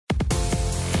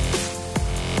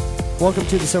Welcome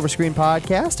to the Silver Screen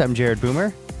Podcast. I'm Jared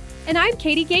Boomer. And I'm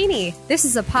Katie Gainey. This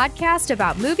is a podcast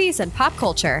about movies and pop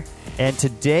culture. And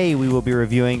today we will be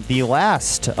reviewing the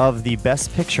last of the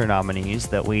Best Picture nominees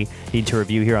that we need to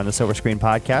review here on the Silver Screen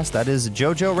Podcast. That is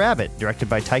JoJo Rabbit, directed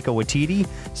by Taika Waititi,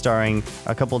 starring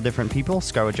a couple of different people.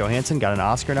 Scarlett Johansson got an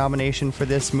Oscar nomination for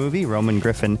this movie. Roman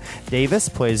Griffin Davis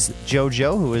plays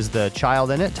JoJo, who is the child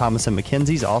in it. Thomasin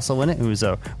McKenzie's also in it, who's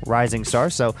a rising star.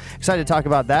 So excited to talk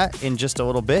about that in just a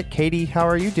little bit. Katie, how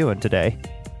are you doing today?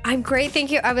 I'm great,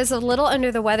 thank you. I was a little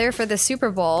under the weather for the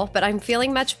Super Bowl, but I'm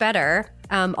feeling much better,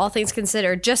 all things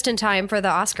considered, just in time for the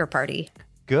Oscar party.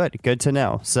 Good to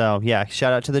know. So, yeah,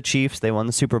 shout out to the Chiefs. They won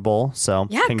the Super Bowl. So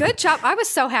yeah, good job. I was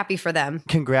so happy for them.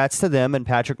 Congrats to them and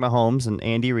Patrick Mahomes and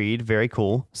Andy Reid. Very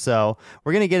cool. So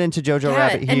we're going to get into JoJo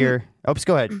Rabbit here. Oops,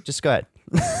 go ahead. Just go ahead.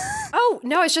 Oh,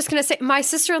 no, I was just going to say, my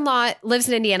sister-in-law lives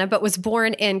in Indiana, but was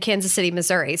born in Kansas City,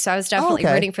 Missouri. So I was definitely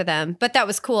rooting for them. But that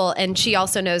was cool. And she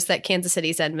also knows that Kansas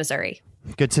City's in Missouri.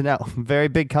 Good to know. Very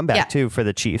big comeback, too, for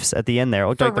the Chiefs at the end there. It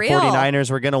looked like the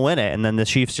 49ers were going to win it, and then the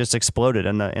Chiefs just exploded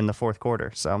in the fourth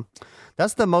quarter. So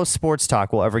that's the most sports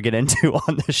talk we'll ever get into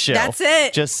on this show. That's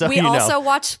it. Just so we you know. also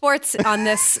watch sports on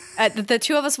this. The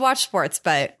two of us watch sports,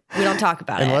 but we don't talk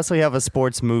about it. Unless we have a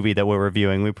sports movie that we're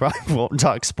reviewing, we probably won't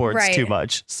talk sports too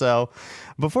much. So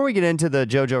before we get into the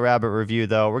JoJo Rabbit review,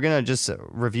 though, we're going to just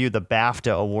review the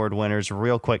BAFTA award winners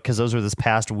real quick because those were this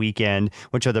past weekend,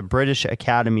 which are the British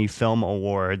Academy Film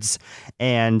Awards.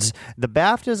 And the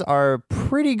BAFTAs are a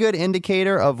pretty good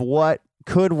indicator of what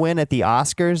could win at the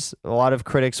Oscars. A lot of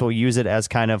critics will use it as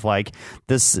kind of like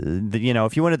this,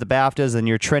 if you win at the BAFTAs, then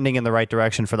you're trending in the right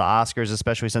direction for the Oscars,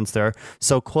 especially since they're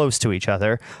so close to each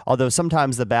other. Although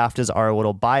sometimes the BAFTAs are a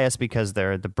little biased because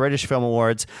they're the British Film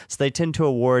Awards, so they tend to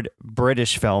award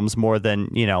British films more than,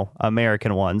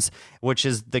 American ones, which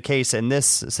is the case in this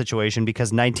situation because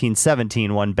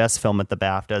 1917 won Best Film at the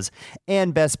BAFTAs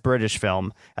and Best British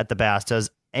Film at the BAFTAs,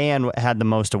 and had the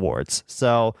most awards.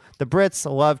 So the Brits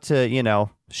love to,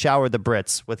 shower the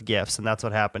Brits with gifts, and that's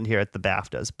what happened here at the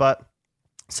BAFTAs. But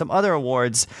some other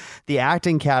awards, the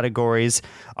acting categories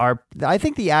are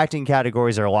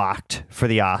locked for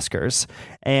the Oscars.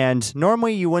 And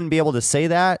normally you wouldn't be able to say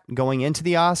that going into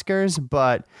the Oscars,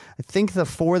 but I think the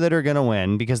four that are going to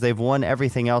win, because they've won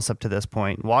everything else up to this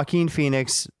point: Joaquin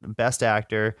Phoenix, Best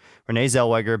Actor; Renee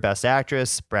Zellweger, Best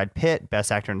Actress; Brad Pitt,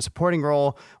 Best Actor in a Supporting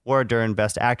Role; Laura Dern,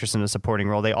 Best Actress in a Supporting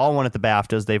Role. They all won at the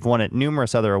BAFTAs. They've won at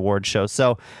numerous other award shows.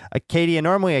 So, Katie,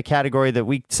 normally a category that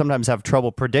we sometimes have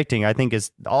trouble predicting, I think,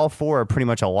 is all four are pretty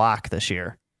much a lock this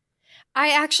year.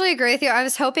 I actually agree with you. I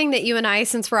was hoping that you and I,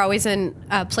 since we're always in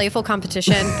playful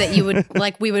competition, that you would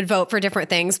we would vote for different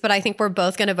things, but I think we're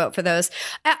both going to vote for those.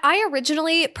 I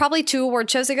originally, probably 2 award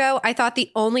shows ago, I thought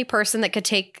the only person that could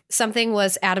take something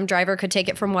was Adam Driver could take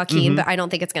it from Joaquin, but I don't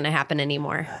think it's going to happen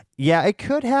anymore. Yeah, it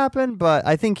could happen, but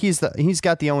I think he's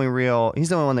the only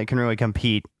one that can really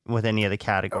compete with any of the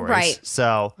categories. Right.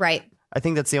 So right. I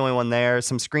think that's the only one there.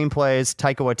 Some screenplays.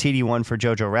 Taika Waititi won for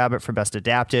JoJo Rabbit for Best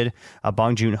Adapted.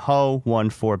 Bong Joon-ho won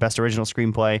for Best Original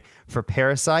Screenplay for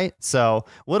Parasite. So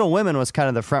Little Women was kind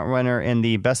of the front runner in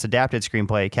the Best Adapted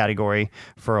Screenplay category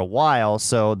for a while.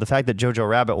 So the fact that JoJo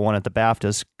Rabbit won at the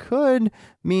BAFTAs could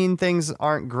mean things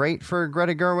aren't great for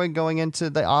Greta Gerwig going into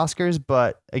the Oscars.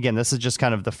 But again, this is just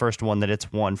kind of the first one that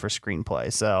it's won for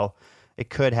screenplay. So it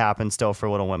could happen still for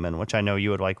Little Women, which I know you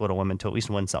would like Little Women to at least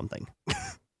win something.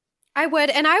 I would,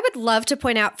 and I would love to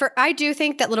point out, I do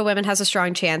think that Little Women has a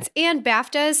strong chance. And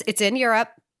BAFTAs, it's in Europe.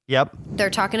 Yep. They're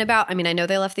talking about, I know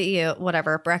they left the EU,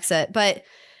 whatever, Brexit, but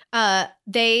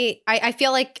I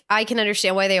feel like I can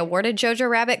understand why they awarded JoJo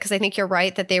Rabbit, because I think you're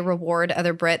right that they reward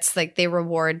other Brits, like they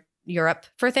reward Europe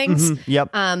for things. Yep.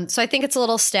 So I think it's a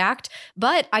little stacked,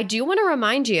 but I do want to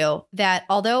remind you that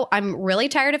although I'm really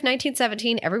tired of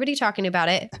 1917, everybody talking about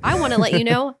it, I want to let you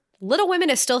know Little Women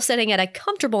is still sitting at a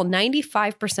comfortable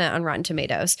 95% on Rotten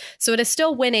Tomatoes. So it is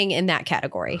still winning in that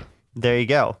category. There you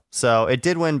go. So it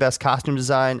did win Best Costume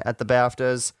Design at the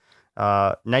BAFTAs.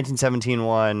 1917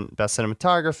 won Best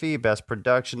Cinematography, Best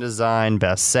Production Design,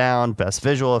 Best Sound, Best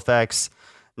Visual Effects.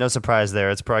 No surprise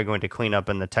there. It's probably going to clean up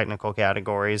in the technical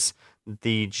categories.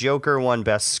 The Joker won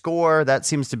Best Score. That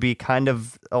seems to be kind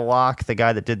of a lock. The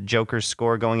guy that did Joker's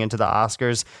score going into the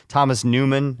Oscars, Thomas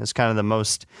Newman, is kind of the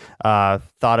most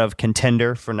thought of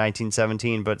contender for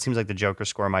 1917, but it seems like the Joker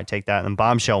score might take that. And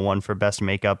Bombshell won for Best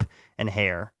Makeup and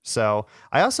Hair. So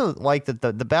I also like that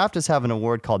the BAFTAs have an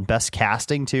award called Best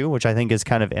Casting too, which I think is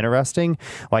kind of interesting.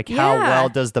 Like how well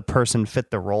does the person fit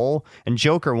the role? And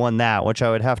Joker won that, which I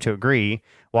would have to agree.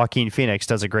 Joaquin Phoenix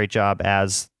does a great job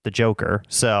as the Joker.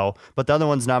 So, but the other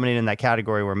ones nominated in that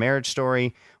category were Marriage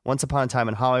Story, Once Upon a Time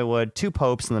in Hollywood, Two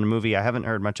Popes, and then a movie I haven't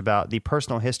heard much about, The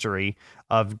Personal History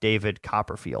of David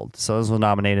Copperfield. So this was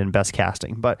nominated in Best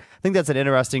Casting. But I think that's an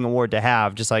interesting award to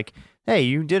have. Just like, hey,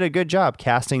 you did a good job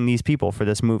casting these people for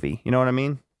this movie. You know what I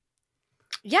mean?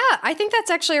 Yeah, I think that's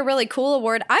actually a really cool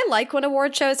award. I like when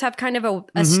award shows have kind of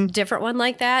a different one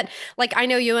like that. Like, I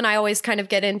know you and I always kind of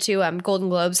get into Golden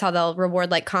Globes, how they'll reward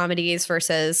like comedies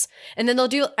versus, and then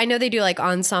I know they do like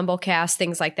ensemble cast,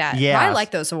 things like that. Yeah. I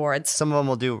like those awards. Some of them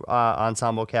will do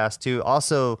ensemble cast too.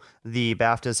 Also, the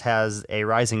BAFTAs has a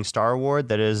Rising Star Award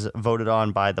that is voted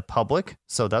on by the public.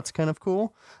 So that's kind of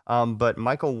cool. But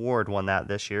Michael Ward won that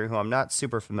this year, who I'm not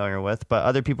super familiar with. But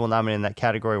other people nominated in that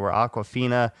category were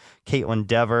Awkwafina, Caitlin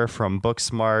Dever from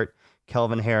Booksmart,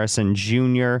 Kelvin Harrison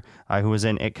Jr., who was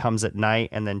in It Comes at Night,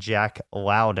 and then Jack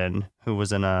Lowden, who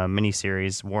was in a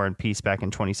miniseries, War and Peace, back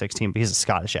in 2016. But he's a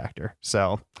Scottish actor.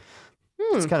 So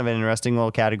it's kind of an interesting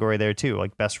little category there, too,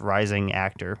 like Best Rising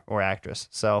Actor or Actress.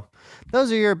 So those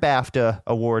are your BAFTA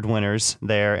award winners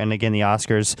there. And again, the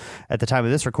Oscars at the time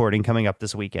of this recording coming up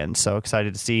this weekend. So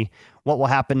excited to see what will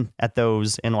happen at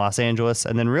those in Los Angeles.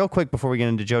 And then real quick, before we get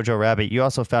into JoJo Rabbit, you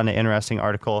also found an interesting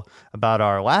article about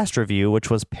our last review, which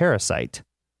was Parasite.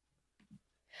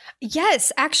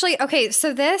 Yes, actually. Okay,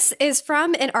 so this is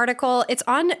from an article. It's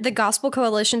on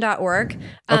thegospelcoalition.org.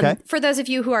 Okay. For those of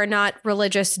you who are not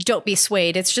religious, don't be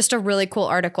swayed. It's just a really cool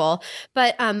article.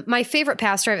 But my favorite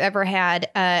pastor I've ever had,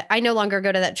 I no longer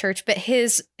go to that church, but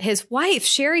his wife,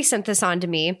 Sherry, sent this on to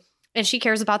me. And she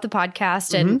cares about the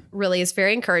podcast and really is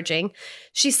very encouraging.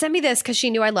 She sent me this because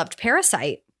she knew I loved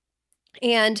Parasite.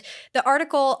 And the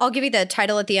article, I'll give you the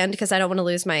title at the end because I don't want to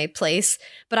lose my place,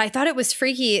 but I thought it was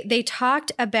freaky. They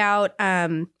talked about,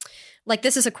 like,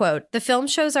 this is a quote: "The film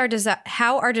shows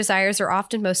how our desires are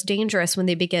often most dangerous when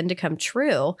they begin to come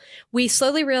true. We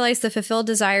slowly realize the fulfilled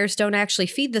desires don't actually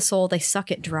feed the soul, they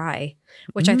suck it dry,"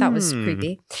 which I thought was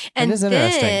creepy. And then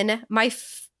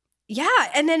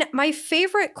and then my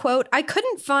favorite quote, I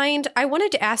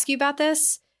wanted to ask you about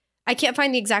this. I can't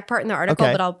find the exact part in the article,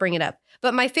 but I'll bring it up.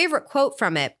 But my favorite quote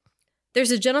from it, there's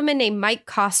a gentleman named Mike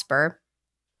Cosper,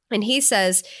 and he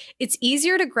says, "It's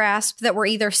easier to grasp that we're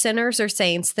either sinners or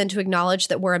saints than to acknowledge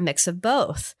that we're a mix of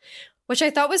both," which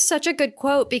I thought was such a good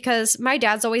quote because my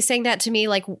dad's always saying that to me,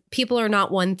 like, people are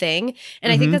not one thing.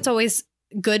 And I think that's always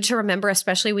good to remember,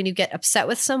 especially when you get upset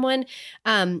with someone.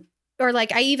 Or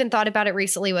like, I even thought about it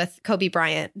recently with Kobe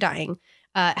Bryant dying,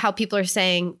 how people are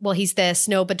saying, well, he's this.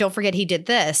 No, but don't forget he did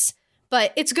this.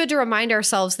 But it's good to remind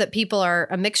ourselves that people are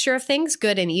a mixture of things,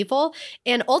 good and evil.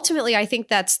 And ultimately, I think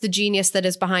that's the genius that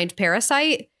is behind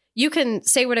Parasite. You can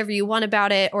say whatever you want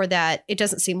about it, or that it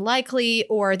doesn't seem likely,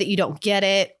 or that you don't get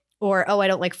it, or, oh, I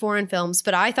don't like foreign films.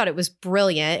 But I thought it was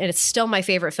brilliant, and it's still my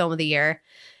favorite film of the year.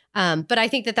 But I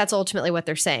think that that's ultimately what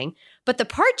they're saying. But the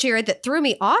part, Jared, that threw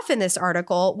me off in this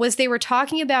article was they were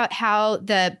talking about how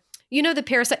the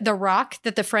parasite, the rock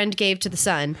that the friend gave to the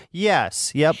son.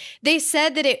 Yes. Yep. They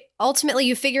said that it ultimately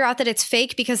you figure out that it's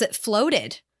fake because it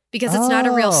floated, because it's not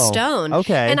a real stone.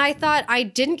 Okay. And I thought I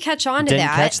didn't catch on to Didn't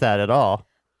that. catch that at all.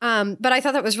 But I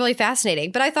thought that was really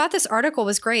fascinating. But I thought this article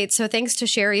was great. So thanks to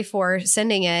Sherry for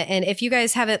sending it. And if you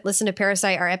guys haven't listened to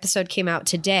Parasite, our episode came out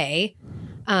today.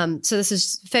 So this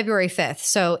is February 5th.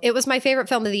 So it was my favorite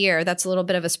film of the year. That's a little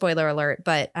bit of a spoiler alert,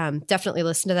 but definitely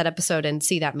listen to that episode and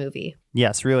see that movie.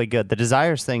 Yes, really good. The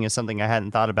desires thing is something I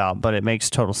hadn't thought about, but it makes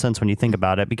total sense when you think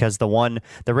about it, because the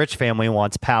rich family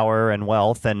wants power and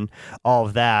wealth and all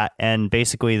of that. And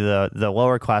basically the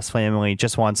lower class family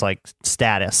just wants like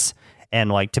status and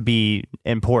like to be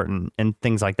important and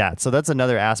things like that. So that's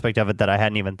another aspect of it that I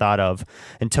hadn't even thought of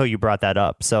until you brought that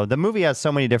up. So the movie has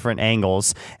so many different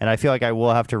angles, and I feel like I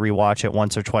will have to rewatch it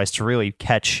once or twice to really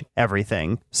catch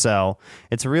everything. So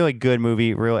it's a really good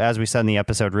movie, real, as we said in the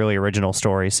episode, really original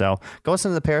story. So go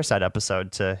listen to the Parasite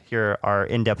episode to hear our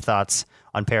in-depth thoughts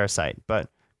on Parasite. But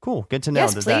cool. Good to know.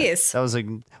 Yes, please. That was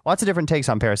lots of different takes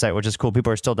on Parasite, which is cool.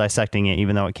 People are still dissecting it,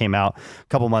 even though it came out a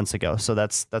couple months ago. So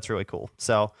that's really cool.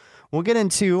 So we'll get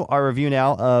into our review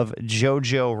now of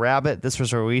JoJo Rabbit. This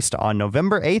was released on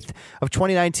November 8th of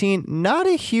 2019. Not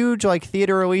a huge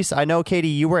theater release. I know, Katie,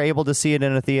 you were able to see it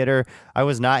in a theater. I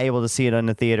was not able to see it in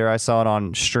a theater. I saw it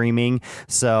on streaming.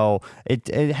 So it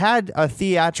had a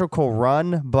theatrical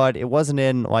run, but it wasn't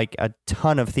in a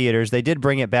ton of theaters. They did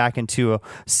bring it back into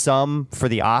some for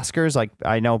the Oscars. Like,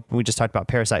 I know we just talked about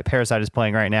Parasite. Parasite is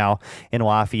playing right now in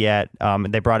Lafayette.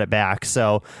 They brought it back.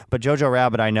 So, but JoJo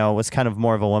Rabbit, I know, was kind of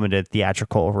more of a limited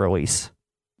theatrical release.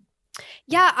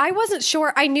 Yeah, I wasn't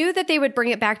sure. I knew that they would bring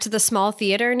it back to the small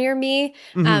theater near me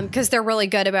because they're really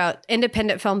good about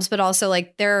independent films, but also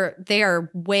like they are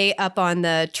way up on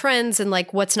the trends and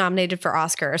like what's nominated for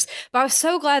Oscars. But I was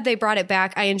so glad they brought it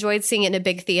back. I enjoyed seeing it in a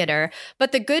big theater.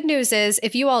 But the good news is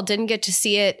if you all didn't get to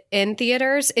see it in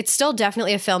theaters, it's still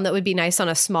definitely a film that would be nice on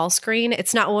a small screen.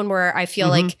 It's not one where I feel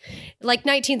like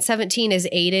 1917 is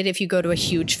aided if you go to a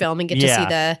huge film and get to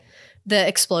see the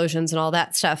explosions and all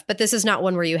that stuff. But this is not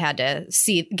one where you had to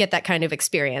get that kind of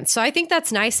experience. So I think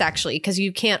that's nice, actually, because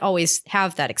you can't always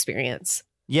have that experience.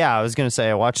 Yeah, I was going to say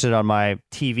I watched it on my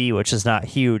TV, which is not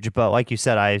huge, but like you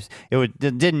said, it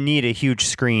didn't need a huge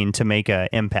screen to make an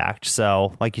impact.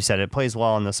 So like you said, it plays well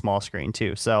on the small screen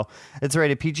too. So it's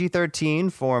rated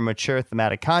PG-13 for mature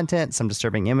thematic content, some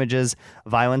disturbing images,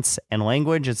 violence, and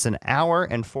language. It's an hour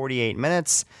and 48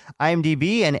 minutes.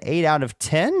 IMDb, an 8 out of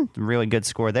 10. Really good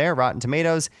score there. Rotten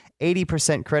Tomatoes,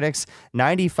 80% critics,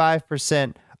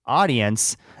 95%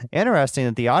 audience. Interesting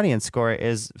that the audience score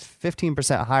is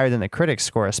 15% higher than the critics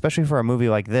score, especially for a movie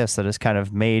like this that is kind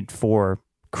of made for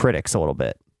critics a little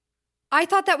bit. I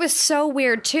thought that was so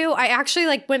weird too. I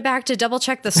actually went back to double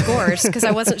check the scores because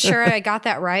I wasn't sure I got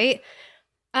that right.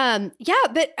 But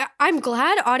I'm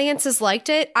glad audiences liked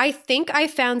it. I think I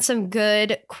found some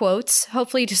good quotes,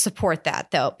 hopefully to support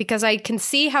that though, because I can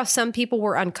see how some people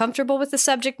were uncomfortable with the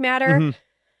subject matter.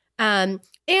 And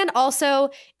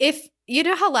also if you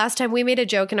know how last time we made a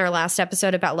joke in our last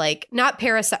episode about not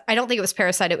Parasite. I don't think it was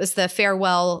Parasite. It was the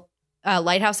Farewell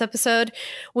Lighthouse episode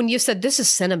when you said, this is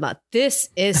cinema. This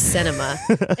is cinema.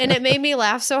 And it made me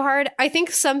laugh so hard. I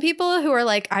think some people who are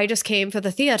like, I just came for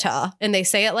the theater and they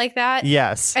say it like that.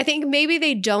 Yes. I think maybe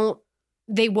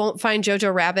they won't find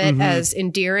JoJo Rabbit as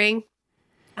endearing.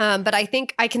 But I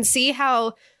think I can see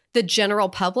how the general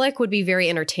public would be very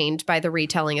entertained by the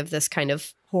retelling of this kind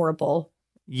of horrible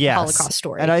Holocaust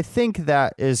story. And I think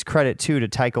that is credit to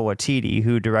Taika Waititi,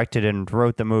 who directed and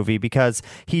wrote the movie, because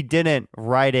he didn't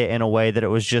write it in a way that it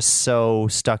was just so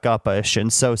stuck up-ish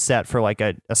and so set for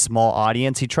a small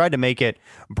audience. He tried to make it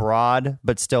broad,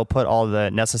 but still put all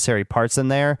the necessary parts in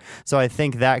there. So I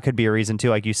think that could be a reason too,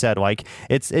 like you said,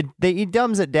 he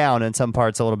dumbs it down in some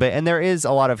parts a little bit, and there is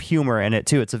a lot of humor in it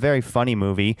too. It's a very funny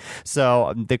movie.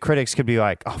 So the critics could be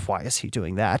like, oh, why is he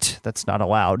doing that? That's not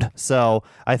allowed. So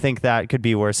I think that could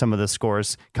be where some of the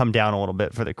scores come down a little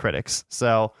bit for the critics.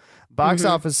 So box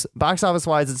office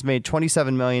wise, it's made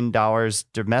 $27 million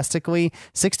domestically,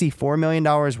 $64 million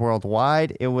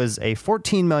worldwide. It was a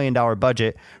 $14 million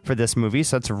budget for this movie.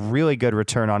 So that's a really good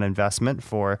return on investment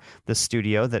for the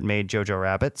studio that made JoJo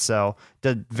Rabbit. So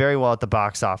did very well at the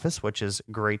box office, which is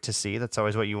great to see. That's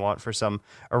always what you want for some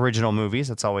original movies.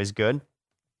 That's always good.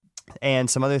 And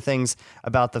some other things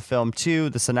about the film, too.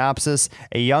 The synopsis: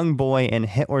 a young boy in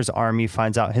Hitler's army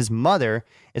finds out his mother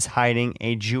is hiding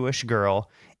a Jewish girl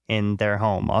in their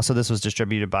home. Also, this was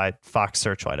distributed by Fox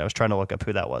Searchlight. I was trying to look up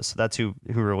who that was. So that's who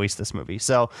released this movie.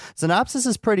 So synopsis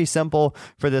is pretty simple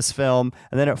for this film.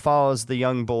 And then it follows the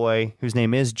young boy, whose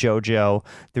name is JoJo,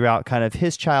 throughout kind of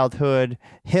his childhood.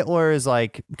 Hitler is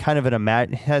kind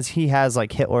of he has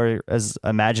Hitler as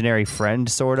imaginary friend,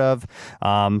 sort of.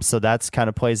 So that's kind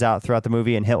of plays out throughout the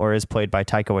movie. And Hitler is played by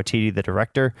Taika Waititi, the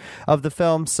director of the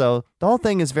film. So the whole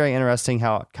thing is very interesting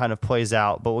how it kind of plays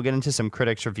out. But we'll get into some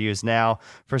critics' reviews now.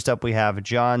 First up, we have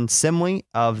John Simley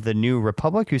of The New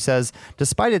Republic, who says,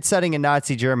 despite its setting in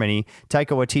Nazi Germany,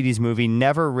 Taika Waititi's movie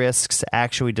never risks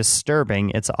actually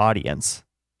disturbing its audience.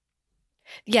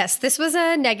 Yes, this was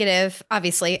a negative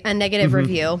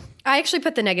review. I actually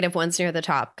put the negative ones near the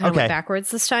top, kind of went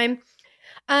backwards this time.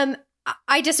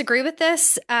 I disagree with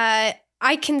this.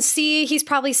 I can see he's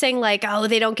probably saying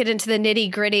they don't get into the nitty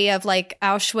gritty of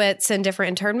Auschwitz and different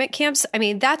internment camps. I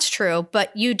mean, that's true,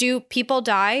 but people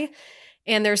die.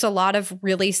 And there's a lot of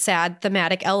really sad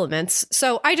thematic elements.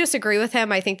 So I disagree with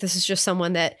him. I think this is just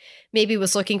someone that maybe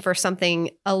was looking for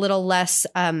something a little less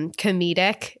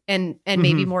comedic and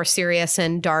maybe more serious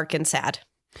and dark and sad.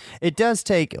 It does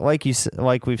take, like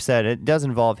we've said, it does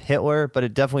involve Hitler, but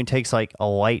it definitely takes a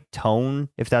light tone.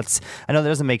 I know that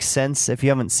doesn't make sense if you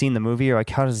haven't seen the movie. You're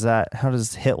how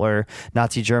does Hitler,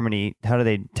 Nazi Germany, how do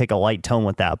they take a light tone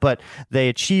with that? But they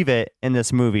achieve it in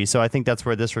this movie. So I think that's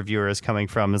where this reviewer is coming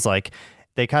from, is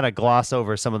they kind of gloss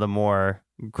over some of the more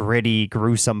gritty,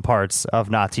 gruesome parts of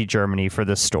Nazi Germany for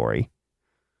this story.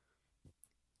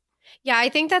 Yeah, I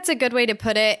think that's a good way to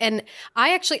put it. And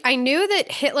I knew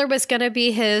that Hitler was going to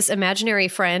be his imaginary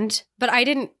friend, but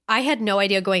I had no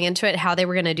idea going into it how they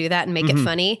were going to do that and make it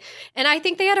funny. And I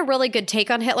think they had a really good take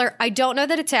on Hitler. I don't know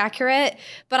that it's accurate,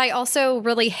 but I also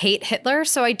really hate Hitler,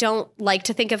 so I don't like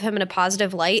to think of him in a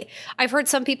positive light. I've heard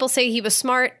some people say he was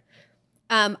smart.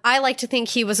 I like to think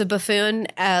he was a buffoon,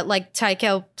 like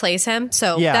Taika plays him.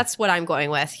 So that's what I'm going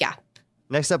with. Yeah.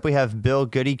 Next up, we have Bill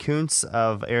Goody Kuntz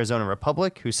of Arizona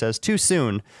Republic, who says, too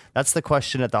soon. That's the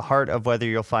question at the heart of whether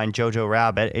you'll find JoJo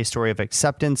Rabbit a story of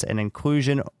acceptance and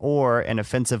inclusion or an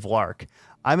offensive lark.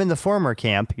 I'm in the former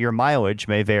camp. Your mileage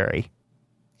may vary.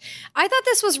 I thought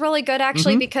this was really good,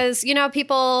 actually, because,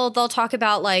 people, they'll talk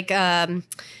about like,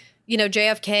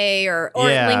 JFK or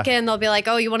Lincoln. They'll be like,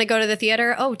 oh, you want to go to the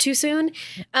theater? Oh, too soon.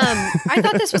 I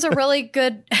thought this was a really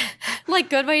good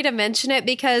way to mention it,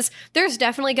 because there's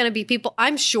definitely going to be people.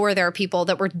 I'm sure there are people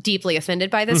that were deeply offended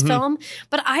by this film,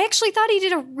 but I actually thought he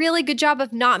did a really good job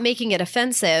of not making it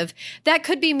offensive. That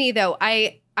could be me, though.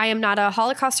 I am not a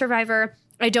Holocaust survivor.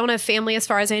 I don't have family, as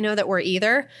far as I know, that were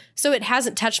either. So it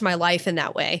hasn't touched my life in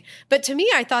that way. But to me,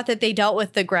 I thought that they dealt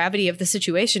with the gravity of the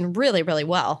situation really, really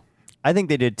well. I think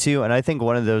they did too, and I think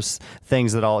one of those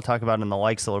things that I'll talk about in the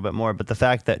likes a little bit more, but the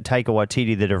fact that Taika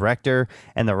Waititi, the director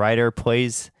and the writer,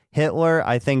 plays Hitler,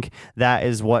 I think that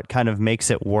is what kind of makes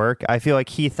it work. I feel like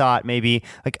he thought maybe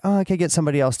like, oh, I could get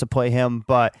somebody else to play him,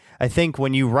 but I think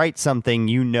when you write something,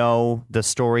 you know the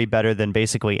story better than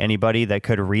basically anybody that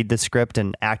could read the script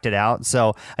and act it out.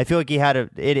 So I feel like he had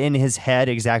it in his head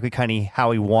exactly kind of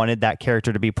how he wanted that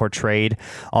character to be portrayed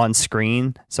on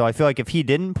screen. So I feel like if he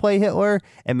didn't play Hitler,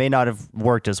 it may not have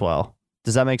worked as well.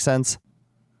 Does that make sense?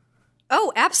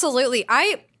 Oh, absolutely.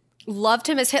 I loved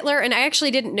him as Hitler, and I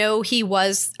actually didn't know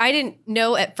I didn't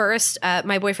know at first.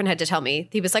 My boyfriend had to tell me.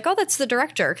 He was like, oh, that's the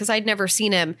director, because I'd never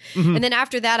seen him. And then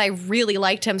after that, I really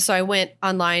liked him, so I went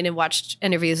online and watched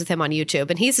interviews with him on YouTube,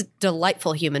 and he's a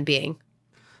delightful human being.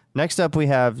 Next up, we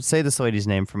have, say this lady's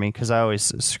name for me, because I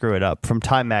always screw it up, from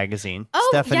Time Magazine. Oh,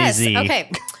 Stephanie yes. Z.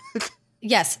 Okay.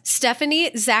 Yes,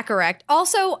 Stephanie Zacharek.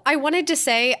 Also, I wanted to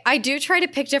say, I do try to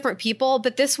pick different people,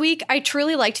 but this week I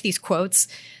truly liked these quotes.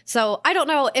 So I don't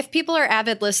know if people are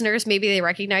avid listeners, maybe they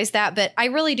recognize that, but I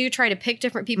really do try to pick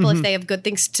different people if they have good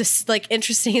things to, like,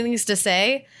 interesting things to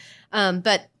say.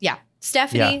 But yeah,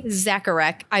 Stephanie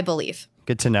Zacharek, I believe.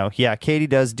 Good to know. Yeah, Katie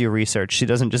does do research. She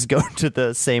doesn't just go to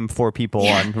the same 4 people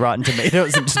on Rotten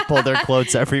Tomatoes and just pull their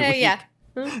quotes every week. Yeah.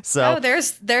 So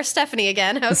there's Stephanie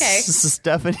again. Okay.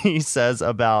 Stephanie says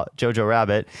about JoJo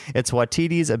Rabbit, it's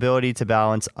Waititi's ability to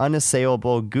balance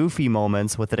unassailable, goofy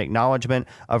moments with an acknowledgement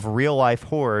of real life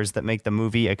horrors that make the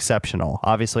movie exceptional.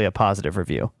 Obviously a positive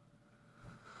review.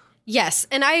 Yes,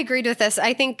 and I agreed with this.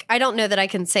 I don't know that I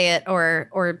can say it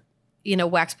or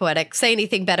wax poetic, say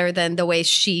anything better than the way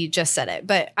she just said it.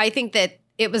 But I think that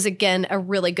it was, again, a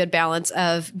really good balance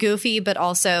of goofy, but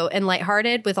also and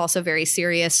lighthearted, with also very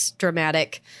serious,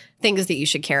 dramatic things that you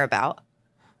should care about.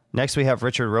 Next, we have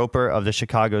Richard Roper of the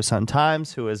Chicago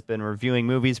Sun-Times, who has been reviewing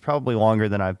movies probably longer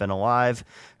than I've been alive,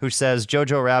 who says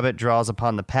JoJo Rabbit draws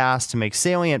upon the past to make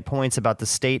salient points about the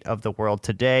state of the world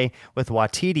today, with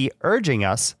Waititi urging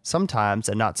us, sometimes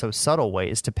in not so subtle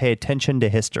ways, to pay attention to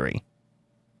history.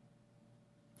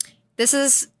 This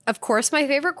is, of course, my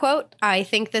favorite quote. I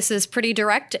think this is pretty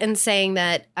direct in saying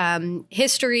that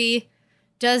history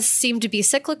does seem to be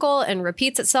cyclical and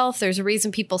repeats itself. There's a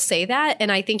reason people say that.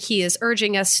 And I think he is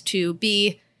urging us to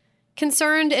be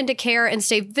concerned and to care and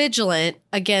stay vigilant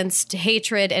against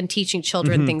hatred and teaching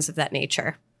children things of that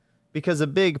nature. Because a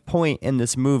big point in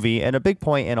this movie, and a big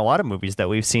point in a lot of movies that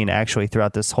we've seen actually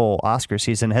throughout this whole Oscar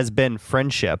season, has been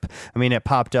friendship. I mean, it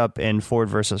popped up in Ford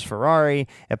versus Ferrari.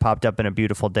 It popped up in A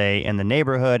Beautiful Day in the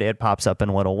Neighborhood. It pops up in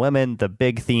Little Women, the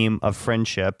big theme of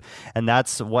friendship. And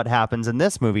that's what happens in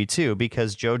this movie, too,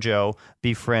 because JoJo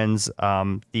befriends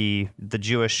the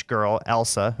Jewish girl,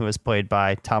 Elsa, who is played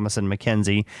by Thomasin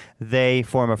McKenzie. They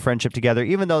form a friendship together,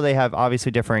 even though they have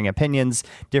obviously differing opinions,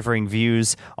 differing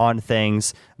views on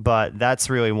things. But that's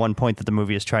really one point that the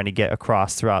movie is trying to get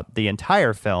across throughout the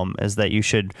entire film, is that you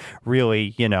should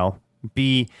really,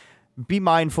 be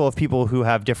mindful of people who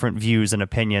have different views and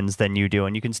opinions than you do.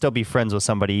 And you can still be friends with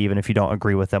somebody even if you don't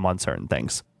agree with them on certain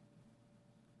things.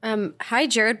 Hi,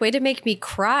 Jared. Way to make me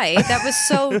cry. That was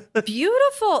so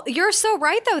beautiful. You're so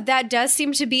right, though. That does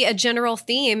seem to be a general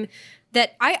theme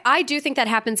that I do think that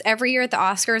happens every year at the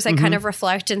Oscars. I kind of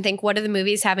reflect and think, what do the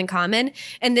movies have in common?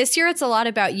 And this year it's a lot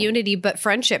about unity, but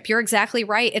friendship. You're exactly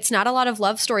right. It's not a lot of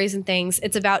love stories and things.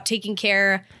 It's about taking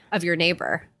care of your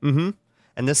neighbor. And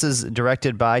And this is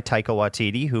directed by Taika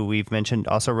Waititi, who we've mentioned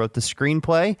also wrote the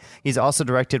screenplay. He's also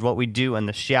directed What We Do in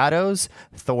the Shadows,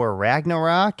 Thor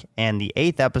Ragnarok, and the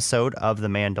 8th episode of The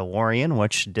Mandalorian,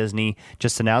 which Disney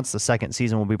just announced the second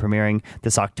season will be premiering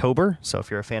this October. So if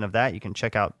you're a fan of that, you can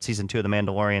check out season 2 of The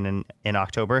Mandalorian in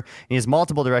October. And he has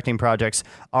multiple directing projects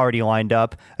already lined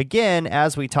up. Again,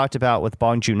 as we talked about with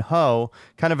Bong Joon-ho,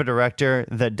 kind of a director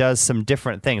that does some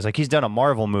different things. Like he's done a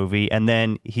Marvel movie and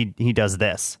then he does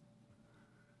this.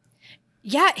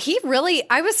 Yeah,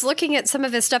 I was looking at some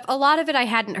of his stuff. A lot of it I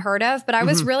hadn't heard of, but I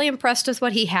was really impressed with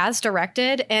what he has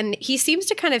directed. And he seems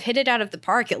to kind of hit it out of the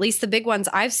park. At least the big ones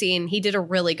I've seen, he did a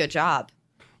really good job.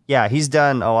 Yeah, he's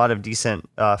done a lot of decent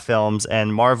films,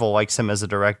 and Marvel likes him as a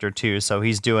director too. So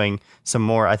he's doing some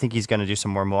more. I think he's going to do some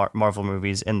more Marvel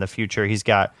movies in the future. He's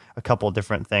got a couple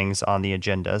different things on the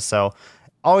agenda. So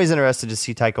always interested to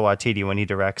see Taika Waititi when he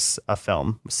directs a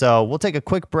film. So we'll take a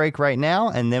quick break right now,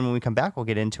 and then when we come back, we'll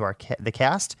get into the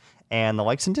cast and the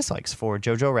likes and dislikes for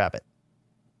JoJo Rabbit.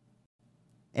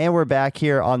 And we're back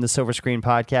here on the Silver Screen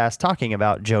Podcast talking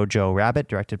about JoJo Rabbit,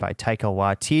 directed by Taika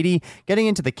Waititi. Getting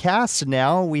into the cast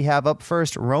now, we have up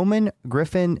first Roman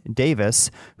Griffin Davis,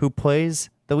 who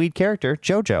plays the lead character,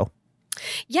 JoJo.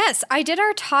 Yes, I did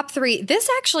our top 3. This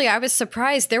actually, I was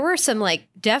surprised. There were some like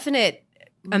definite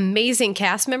amazing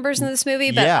cast members in this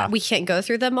movie, but we can't go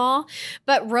through them all.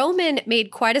 But Roman made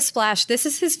quite a splash. This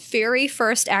is his very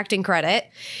first acting credit.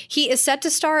 He is set to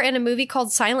star in a movie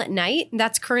called Silent Night.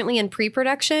 That's currently in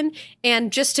pre-production.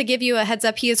 And just to give you a heads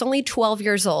up, he is only 12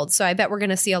 years old. So I bet we're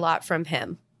going to see a lot from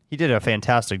him. He did a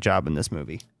fantastic job in this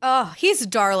movie. Oh, he's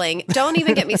darling. Don't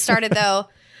even get me started, though.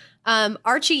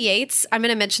 Archie Yates, I'm going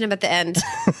to mention him at the end.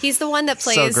 He's the one that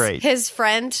plays his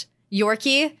friend,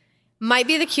 Yorkie. Might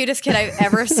be the cutest kid I've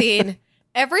ever seen.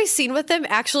 Every scene with them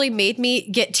actually made me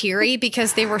get teary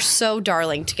because they were so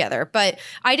darling together. But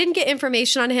I didn't get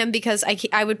information on him because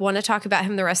I would want to talk about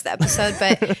him the rest of the episode.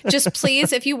 But just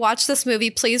please, if you watch this movie,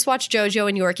 please watch JoJo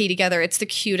and Yorkie together. It's the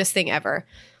cutest thing ever.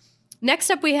 Next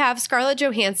up, we have Scarlett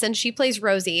Johansson. She plays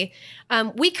Rosie.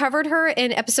 We covered her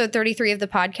in episode 33 of the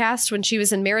podcast when she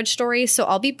was in Marriage Story, so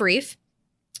I'll be brief.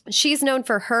 She's known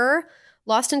for Her,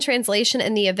 Lost in Translation,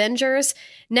 and The Avengers.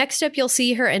 Next up, you'll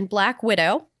see her in Black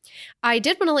Widow. I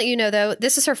did want to let you know, though,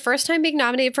 this is her first time being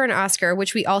nominated for an Oscar,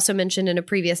 which we also mentioned in a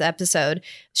previous episode.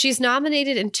 She's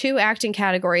nominated in 2 acting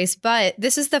categories, but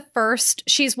this is the first.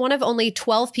 She's one of only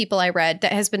 12 people I read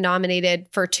that has been nominated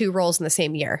for 2 roles in the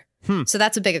same year. So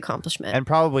that's a big accomplishment. And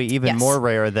probably even more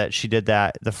rare that she did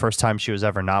that the first time she was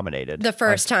ever nominated. The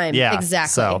first time. Yeah,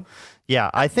 exactly. So,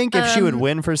 yeah, I think if she would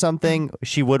win for something,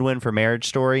 she would win for Marriage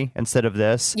Story instead of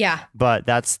this. Yeah. But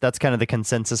that's kind of the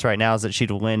consensus right now, is that she'd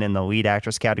win in the lead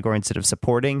actress category instead of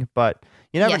supporting. But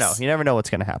you never know. You never know what's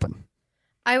going to happen.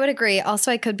 I would agree.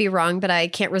 Also, I could be wrong, but I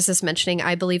can't resist mentioning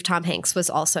I believe Tom Hanks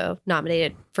was also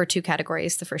nominated for 2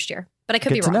 categories the first year. But I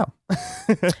could be wrong.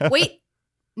 Wait.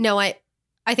 No,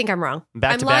 I think I'm wrong.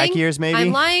 Back-to-back years, maybe?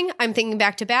 I'm lying. I'm thinking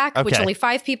back-to-back, which only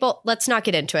 5 people. Let's not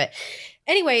get into it.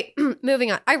 Anyway,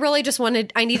 moving on. I really just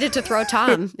I needed to throw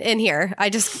Tom in here.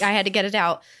 I had to get it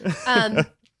out.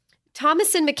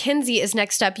 Thomasin McKenzie is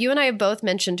next up. You and I have both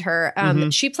mentioned her.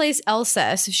 She plays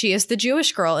Elsa. So she is the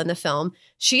Jewish girl in the film.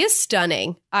 She is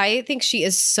stunning. I think she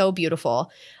is so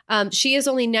beautiful. She is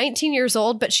only 19 years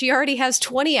old, but she already has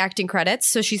 20 acting credits.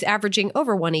 So she's averaging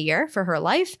over 1 a year for her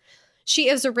life. She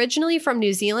is originally from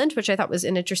New Zealand, which I thought was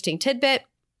an interesting tidbit.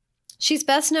 She's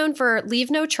best known for Leave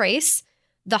No Trace,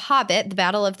 The Hobbit, The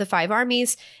Battle of the 5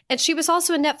 Armies, and she was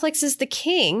also in Netflix's The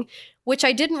King, which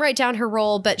I didn't write down her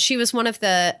role, but she was one of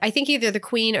I think either the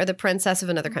queen or the princess of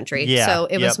another country. Yeah, so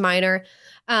it was minor.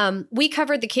 We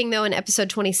covered The King, though, in episode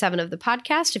 27 of the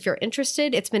podcast. If you're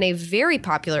interested, it's been a very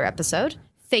popular episode.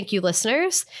 Thank you,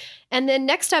 listeners. And then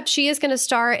next up, she is going to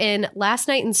star in Last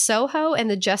Night in Soho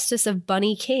and The Justice of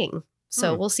Bunny King.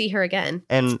 So we'll see her again.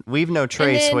 And Leave No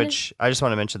Trace, which I just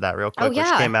want to mention that real quick, which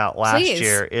came out last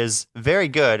year, is very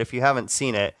good. If you haven't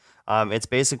seen it, it's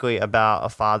basically about a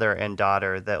father and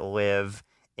daughter that live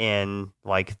in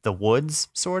like the woods,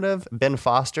 sort of. Ben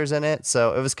Foster's in it.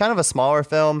 So it was kind of a smaller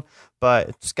film, but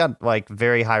it's got like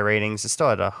very high ratings. It's still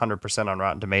at 100% on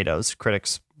Rotten Tomatoes,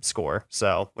 critics score,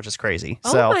 so which is crazy.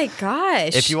 Oh my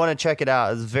gosh. If you want to check it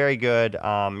out, it's very good.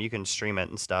 You can stream it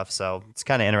and stuff, so it's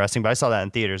kind of interesting. But I saw that in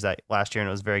theaters that last year and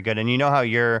it was very good. And you know how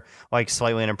your like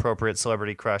slightly inappropriate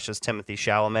celebrity crush is Timothée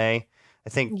Chalamet? I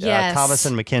think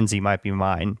Thomasin McKenzie might be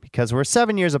mine because we're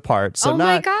 7 years apart, so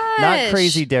not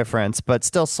crazy difference, but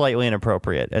still slightly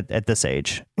inappropriate at this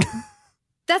age.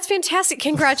 That's fantastic.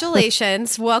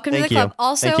 Congratulations. Welcome to the club.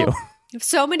 Also,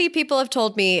 So many people have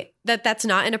told me that that's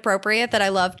not inappropriate, that I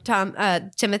love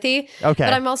Timothy. Okay.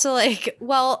 But I'm also like,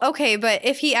 well, okay, but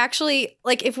if he actually,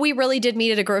 like, if we really did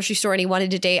meet at a grocery store and he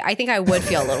wanted to date, I think I would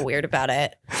feel a little weird about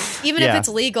it. Even if it's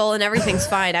legal and everything's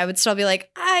fine, I would still be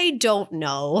like, I don't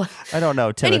know. I don't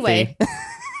know, Timothy. Anyway.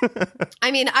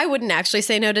 I mean, I wouldn't actually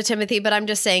say no to Timothy, but I'm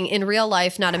just saying in real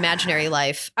life, not imaginary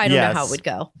life, I don't know how it would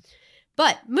go.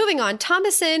 But moving on,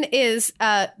 Thomasin is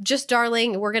just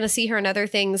darling. We're going to see her in other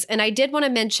things. And I did want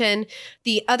to mention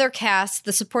the other cast,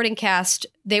 the supporting cast.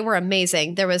 They were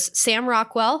amazing. There was Sam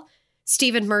Rockwell,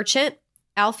 Stephen Merchant,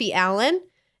 Alfie Allen,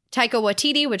 Taika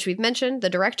Waititi, which we've mentioned, the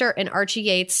director, and Archie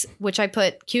Yates, which I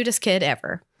put cutest kid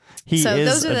ever. He is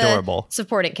those are adorable. The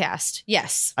supporting cast.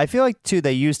 Yes. I feel like, too,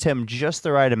 they used him just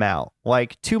the right amount.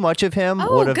 Like, too much of him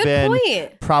would have been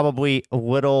probably a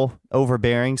little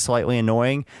overbearing, slightly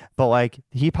annoying. But, like,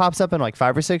 he pops up in, like,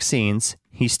 5 or 6 scenes.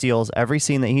 He steals every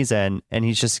scene that he's in, and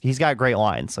he's got great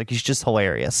lines. Like, he's just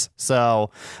hilarious. So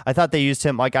I thought they used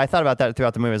him. Like, I thought about that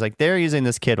throughout the movie. I was like, they're using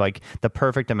this kid, like, the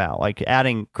perfect amount. Like,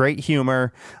 adding great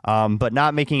humor, but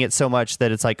not making it so much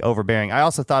that it's, like, overbearing. I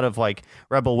also thought of, like,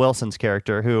 Rebel Wilson's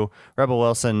character, who Rebel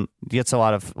Wilson gets a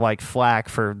lot of, like, flack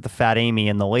for the Fat Amy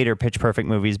in the later Pitch Perfect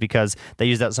movies because they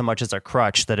use that so much as a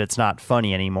crutch that it's not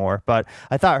funny anymore. But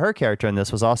I thought her character in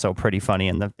this was also pretty funny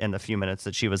in the few minutes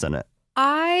that she was in it.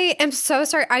 I am so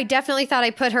sorry. I definitely thought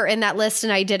I put her in that list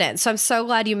and I didn't. So I'm so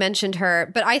glad you mentioned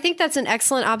her. But I think that's an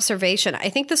excellent observation. I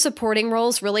think the supporting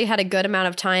roles really had a good amount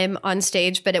of time on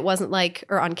stage, but it wasn't like,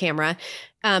 or on camera,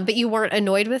 but you weren't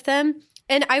annoyed with them.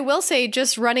 And I will say,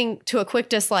 just running to a quick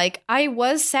dislike, I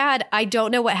was sad. I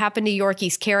don't know what happened to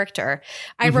Yorkie's character.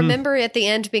 I remember at the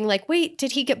end being like, wait,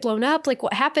 did he get blown up? Like,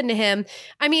 what happened to him?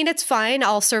 I mean, it's fine.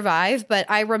 I'll survive. But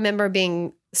I remember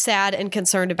being sad and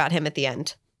concerned about him at the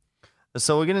end.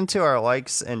 So we'll get into our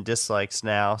likes and dislikes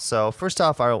now. So first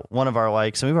off, one of our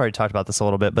likes, and we've already talked about this a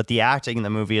little bit, but the acting in the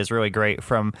movie is really great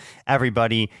from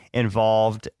everybody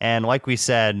involved. And like we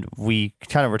said, we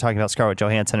kind of were talking about Scarlett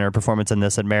Johansson and her performance in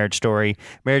this and Marriage Story.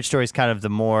 Marriage Story is kind of the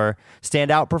more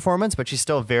standout performance, but she's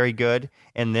still very good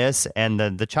in this. And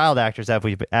the child actors,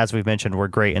 as we've mentioned, were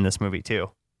great in this movie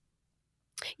too.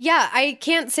 Yeah, I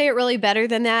can't say it really better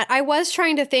than that. I was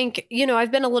trying to think,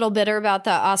 I've been a little bitter about the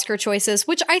Oscar choices,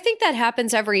 which I think that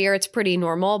happens every year. It's pretty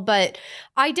normal, but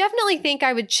I definitely think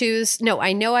I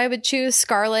know I would choose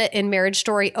Scarlett in Marriage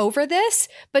Story over this,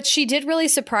 but she did really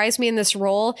surprise me in this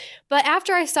role. But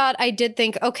after I saw it, I did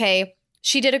think, okay,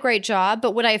 she did a great job,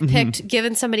 but would I have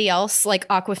given somebody else like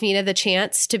Awkwafina the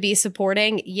chance to be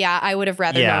supporting? Yeah, I would have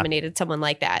rather nominated someone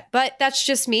like that. But that's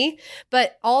just me.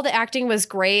 But all the acting was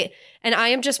great. And I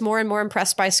am just more and more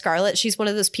impressed by Scarlett. She's one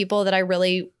of those people that I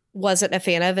really wasn't a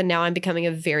fan of. And now I'm becoming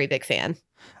a very big fan.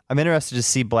 I'm interested to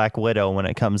see Black Widow when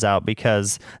it comes out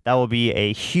because that will be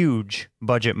a huge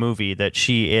budget movie that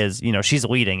she is, she's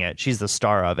leading it. She's the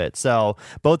star of it. So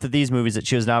both of these movies that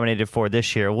she was nominated for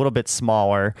this year, a little bit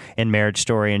smaller in Marriage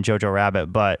Story and JoJo Rabbit,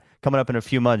 but coming up in a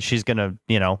few months, she's going to,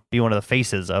 be one of the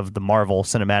faces of the Marvel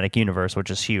Cinematic Universe, which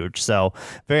is huge. So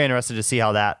very interested to see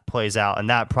how that plays out. And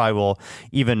that probably will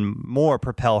even more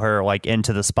propel her like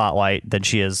into the spotlight than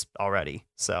she is already.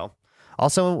 So.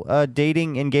 Also,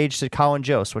 dating engaged to Colin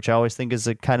Jost, which I always think is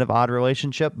a kind of odd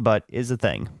relationship, but is a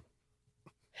thing.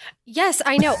 Yes,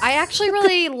 I know. I actually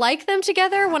really like them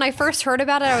together. When I first heard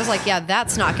about it, I was like, yeah,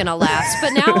 that's not going to last.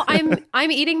 But now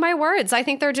I'm eating my words. I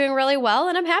think they're doing really well,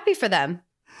 and I'm happy for them.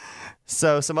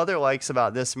 So some other likes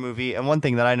about this movie, and one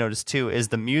thing that I noticed too is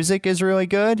the music is really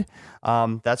good.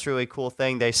 That's a really cool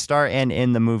thing. They start and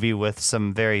end the movie with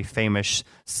some very famous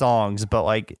songs, but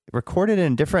like recorded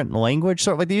in a different language.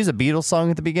 Sort of like they use a Beatles song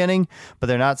at the beginning, but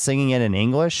they're not singing it in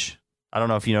English. I don't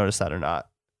know if you noticed that or not.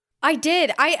 I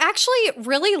did. I actually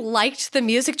really liked the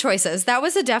music choices. That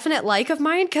was a definite like of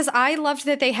mine because I loved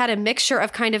that they had a mixture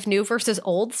of kind of new versus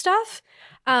old stuff.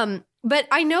 But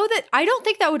I know that I don't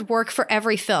think that would work for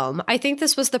every film. I think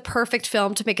this was the perfect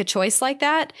film to make a choice like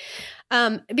that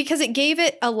because it gave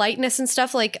it a lightness and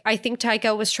stuff like I think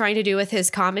Taika was trying to do with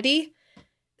his comedy.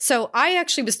 So I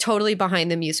actually was totally behind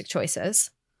the music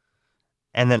choices.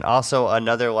 And then also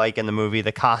another like in the movie,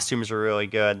 the costumes were really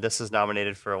good. This is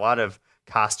nominated for a lot of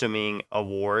costuming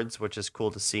awards, which is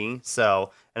cool to see. So,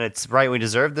 and it's rightly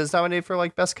deserved that it's nominated for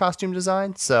like best costume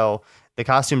design. So the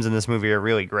costumes in this movie are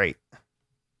really great.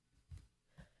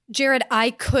 Jared,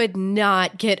 I could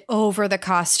not get over the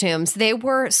costumes. They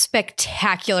were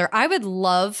spectacular. I would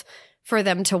love for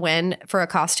them to win for a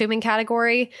costuming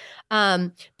category.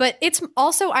 But it's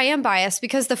also, I am biased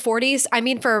because the 40s, I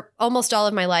mean, for almost all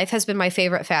of my life has been my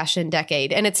favorite fashion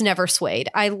decade and it's never swayed.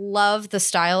 I love the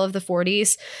style of the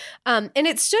 40s. And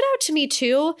it stood out to me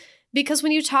too, because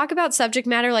when you talk about subject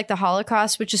matter like the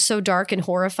Holocaust, which is so dark and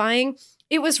horrifying,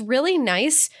 it was really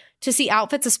nice to see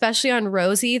outfits, especially on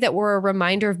Rosie, that were a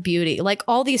reminder of beauty. Like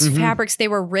all these fabrics, they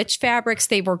were rich fabrics.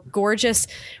 They were gorgeous,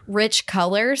 rich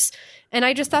colors. And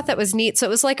I just thought that was neat. So it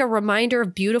was like a reminder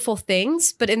of beautiful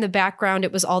things, but in the background,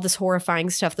 it was all this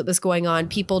horrifying stuff that was going on,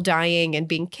 people dying and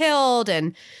being killed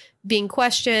and being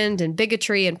questioned and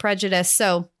bigotry and prejudice.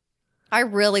 So I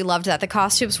really loved that. The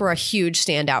costumes were a huge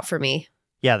standout for me.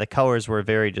 Yeah, the colors were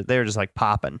they were just like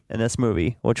popping in this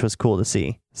movie, which was cool to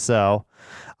see. So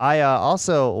I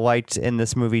also liked in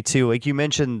this movie too, like you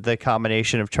mentioned, the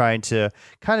combination of trying to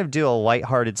kind of do a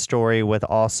lighthearted story with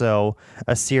also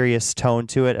a serious tone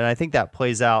to it. And I think that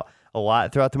plays out a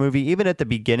lot throughout the movie, even at the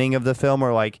beginning of the film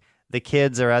where like the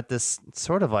kids are at this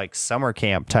sort of like summer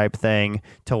camp type thing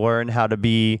to learn how to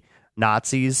be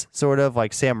Nazis, sort of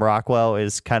like Sam Rockwell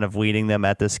is kind of leading them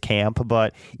at this camp.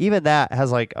 But even that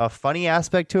has like a funny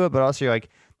aspect to it, but also you're like,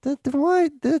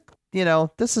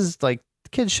 this is like,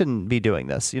 kids shouldn't be doing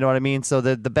this. You know what I mean? So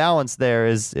the balance there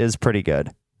is pretty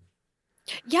good.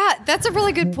 Yeah, that's a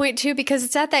really good point too, because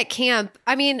it's at that camp.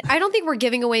 I mean, I don't think we're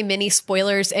giving away many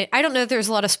spoilers. I don't know if there's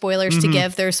a lot of spoilers to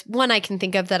give. There's one I can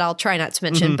think of that I'll try not to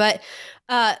mention, but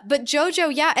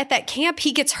JoJo, yeah, at that camp,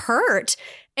 he gets hurt.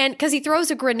 And because he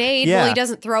throws a grenade, well, he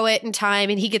doesn't throw it in time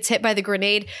and he gets hit by the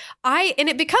grenade. And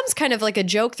it becomes kind of like a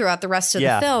joke throughout the rest of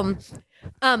the film.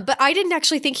 But I didn't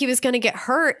actually think he was going to get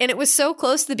hurt. And it was so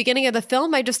close to the beginning of the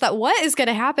film. I just thought, what is going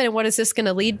to happen? And what is this going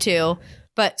to lead to?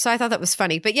 But so I thought that was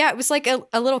funny. But yeah, it was like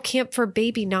a little camp for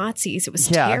baby Nazis. It was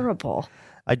terrible.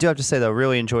 I do have to say, though,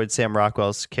 really enjoyed Sam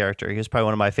Rockwell's character. He was probably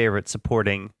one of my favorite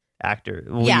supporting actor.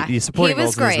 Supporting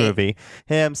roles in this movie.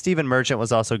 Him, Stephen Merchant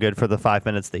was also good for the 5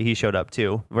 minutes that he showed up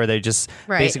too, where they just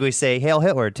basically say "Hail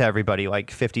Hitler" to everybody like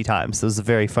 50 times. It was a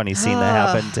very funny scene that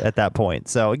happened at that point.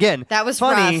 So again, that was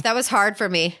funny, rough. That was hard for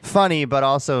me. Funny, but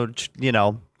also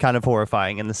kind of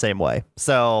horrifying in the same way.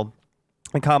 So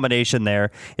the combination there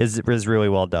is really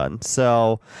well done.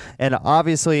 So, and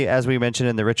obviously, as we mentioned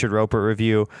in the Richard Roper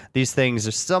review,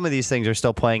 some of these things are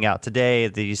still playing out today,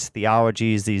 these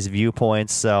theologies, these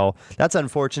viewpoints. So that's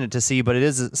unfortunate to see, but it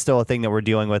is still a thing that we're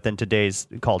dealing with in today's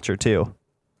culture too.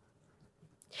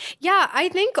 Yeah, I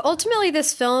think ultimately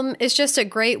this film is just a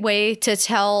great way to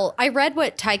tell. I read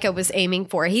what Taika was aiming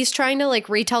for. He's trying to like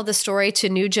retell the story to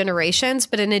new generations,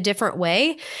 but in a different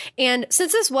way. And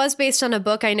since this was based on a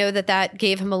book, I know that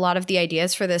gave him a lot of the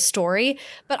ideas for this story.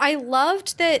 But I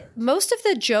loved that most of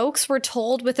the jokes were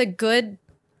told with a good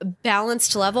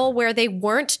balanced level where they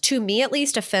weren't, to me at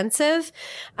least, offensive.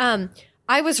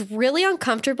 I was really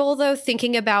uncomfortable, though,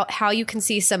 thinking about how you can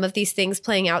see some of these things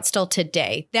playing out still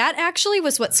today. That actually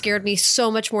was what scared me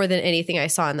so much more than anything I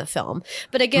saw in the film.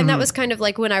 But again, that was kind of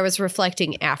like when I was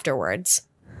reflecting afterwards.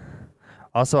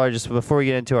 Also, before we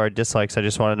get into our dislikes, I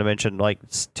just wanted to mention like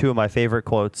two of my favorite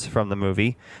quotes from the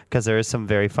movie, because there is some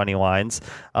very funny lines.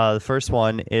 The first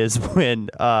one is when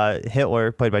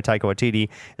Hitler, played by Taika Waititi,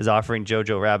 is offering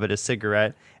JoJo Rabbit a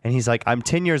cigarette, and he's like, "I'm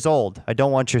 10 years old. I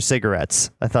don't want your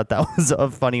cigarettes." I thought that was a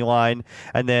funny line.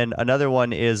 And then another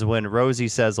one is when Rosie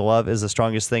says love is the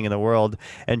strongest thing in the world,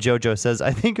 and JoJo says,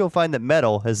 "I think you'll find that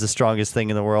metal is the strongest thing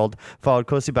in the world, followed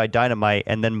closely by dynamite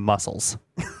and then muscles."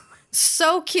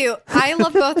 So cute. I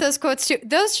love both those quotes too.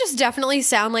 Those just definitely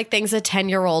sound like things a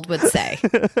 10-year-old would say.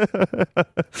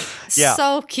 Yeah.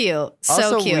 So cute. So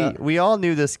also, cute. We all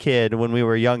knew this kid when we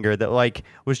were younger that like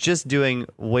was just doing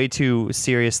way too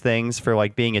serious things for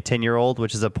like being a 10-year-old,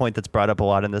 which is a point that's brought up a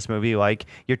lot in this movie. Like,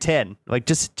 you're 10. Like,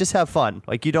 just have fun.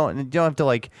 Like, you don't have to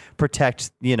like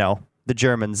protect, the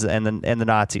Germans and the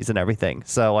Nazis and everything.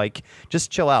 So like, just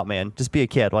chill out, man. Just be a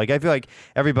kid. Like, I feel like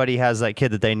everybody has that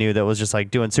kid that they knew that was just like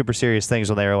doing super serious things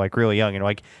when they were like really young, and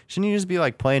like, shouldn't you just be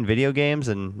like playing video games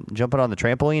and jumping on the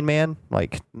trampoline, man?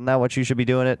 Like, not what you should be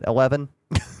doing at 11.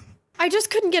 I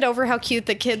just couldn't get over how cute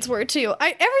the kids were too.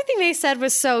 Everything they said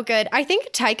was so good. I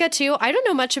think Taika too. I don't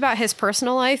know much about his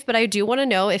personal life, but I do want to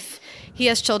know if he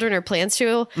has children or plans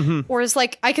to, or is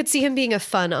like, I could see him being a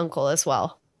fun uncle as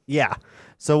well. Yeah.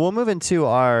 So we'll move into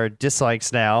our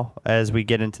dislikes now as we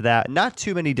get into that. Not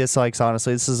too many dislikes,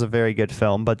 honestly. This is a very good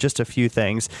film, but just a few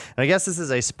things. And I guess this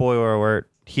is a spoiler alert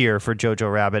here for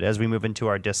Jojo Rabbit as we move into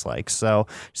our dislikes. So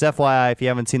just FYI, if you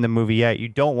haven't seen the movie yet, you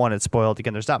don't want it spoiled.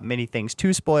 Again, there's not many things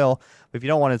to spoil, but if you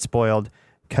don't want it spoiled,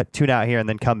 tune out here and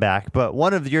then come back. But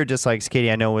one of your dislikes, Katie,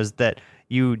 I know, was that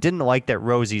you didn't like that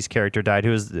Rosie's character died,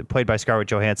 who was played by Scarlett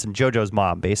Johansson, JoJo's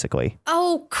mom, basically.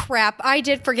 Oh, crap. I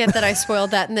did forget that I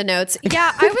spoiled that in the notes.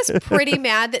 Yeah, I was pretty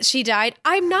mad that she died.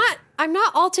 I'm I'm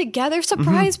not altogether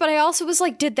surprised, but I also was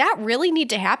like, did that really need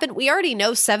to happen? We already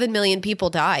know 7 million people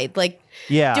died. Like,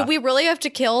 did we really have to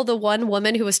kill the one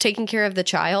woman who was taking care of the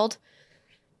child?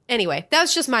 Anyway, that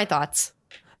was just my thoughts.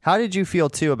 How did you feel,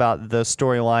 too, about the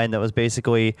storyline that was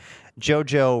basically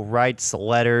JoJo writes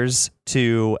letters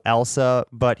to Elsa,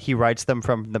 but he writes them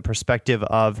from the perspective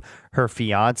of her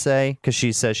fiance, because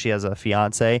she says she has a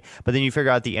fiance. But then you figure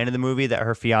out at the end of the movie that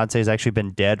her fiance has actually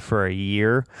been dead for a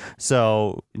year.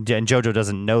 So, and JoJo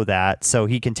doesn't know that. So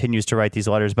he continues to write these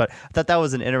letters. But I thought that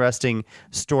was an interesting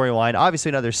storyline. Obviously,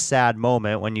 another sad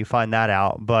moment when you find that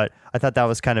out. But I thought that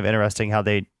was kind of interesting how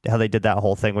they did that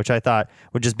whole thing, which I thought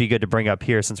would just be good to bring up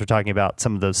here since we're talking about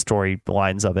some of the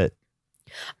storylines of it.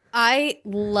 I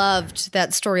loved that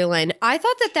storyline. I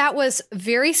thought that was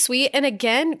very sweet. And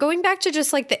again, going back to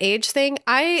just like the age thing,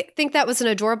 I think that was an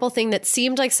adorable thing that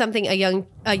seemed like something a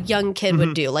young kid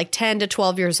would do, like 10 to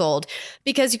 12 years old,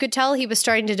 because you could tell he was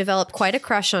starting to develop quite a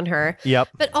crush on her. Yep.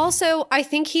 But also, I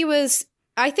think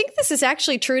this is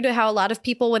actually true to how a lot of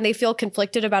people, when they feel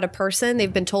conflicted about a person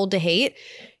they've been told to hate,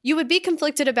 you would be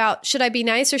conflicted about, should I be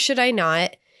nice or should I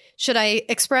not? Should I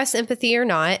express empathy or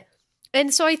not?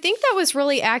 And so I think that was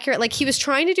really accurate. Like, he was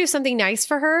trying to do something nice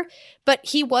for her, but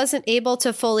he wasn't able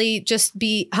to fully just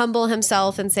be humble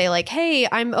himself and say like, hey,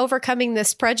 I'm overcoming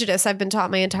this prejudice I've been taught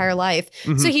my entire life.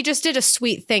 Mm-hmm. So he just did a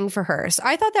sweet thing for her. So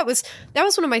I thought that was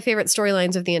one of my favorite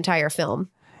storylines of the entire film.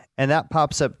 And that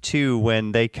pops up, too,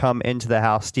 when they come into the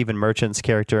house. Stephen Merchant's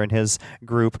character and his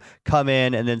group come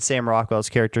in, and then Sam Rockwell's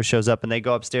character shows up, and they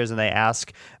go upstairs and they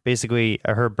ask basically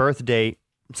her birth date,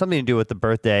 something to do with the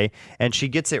birthday, and she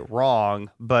gets it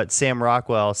wrong, but Sam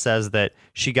Rockwell says that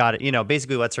she got it,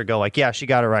 basically lets her go like, yeah, she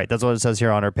got it right. That's what it says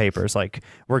here on her papers. Like,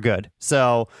 we're good.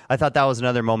 So I thought that was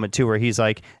another moment, too, where he's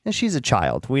like, she's a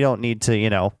child. We don't need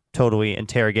to, totally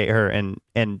interrogate her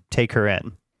and take her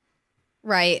in.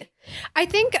 Right. I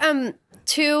think,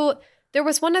 too, there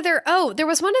was one other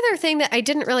thing that I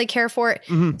didn't really care for.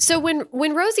 Mm-hmm. So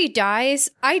when Rosie dies,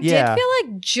 I did feel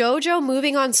like JoJo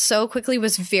moving on so quickly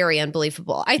was very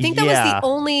unbelievable. I think that was the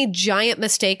only giant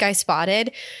mistake I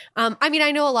spotted. I mean,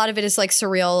 I know a lot of it is like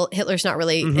surreal. Hitler's not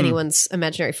really anyone's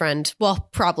imaginary friend. Well,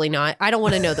 probably not. I don't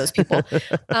want to know those people.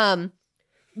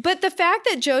 But the fact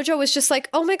that JoJo was just like,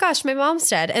 oh my gosh, my mom's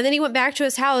dead. And then he went back to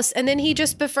his house and then he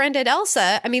just befriended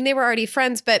Elsa. I mean, they were already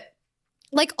friends, but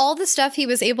like all the stuff he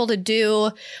was able to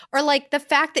do, or like the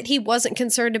fact that he wasn't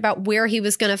concerned about where he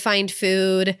was going to find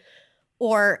food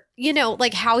or,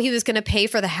 like how he was going to pay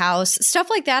for the house, stuff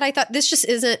like that. I thought this just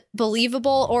isn't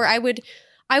believable, or I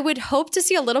would hope to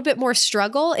see a little bit more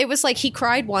struggle. It was like he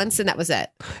cried once and that was it.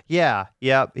 Yeah.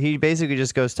 He basically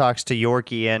just talks to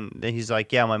Yorkie and he's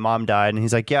like, yeah, my mom died. And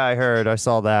he's like, yeah, I heard, I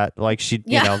saw that. Like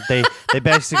they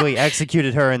basically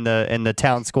executed her in the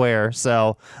town square.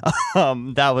 So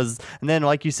that was, and then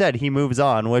like you said, he moves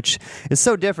on, which is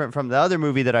so different from the other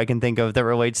movie that I can think of that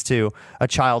relates to a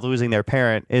child losing their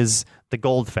parent is The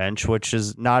Goldfinch, which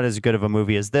is not as good of a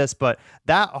movie as this, but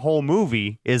that whole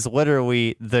movie is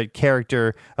literally the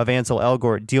character of Ansel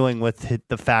Elgort dealing with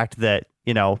the fact that,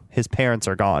 his parents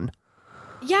are gone.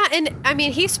 Yeah, and I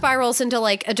mean, he spirals into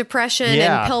like a depression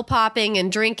and pill popping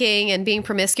and drinking and being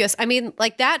promiscuous. I mean,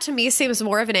 like that to me seems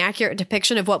more of an accurate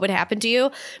depiction of what would happen to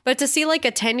you. But to see like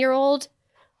a 10-year-old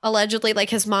allegedly, like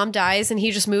his mom dies and he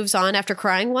just moves on after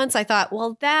crying once, I thought,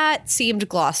 well, that seemed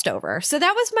glossed over. So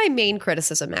that was my main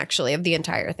criticism, actually, of the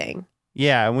entire thing.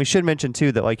 Yeah, and we should mention,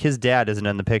 too, that like his dad isn't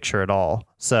in the picture at all.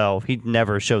 So he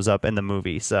never shows up in the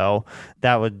movie. So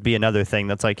that would be another thing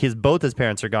that's like both his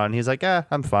parents are gone. He's like,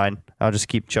 I'm fine. I'll just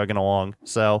keep chugging along.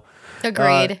 So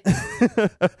agreed.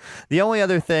 The only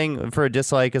other thing for a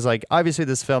dislike is like, obviously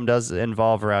this film does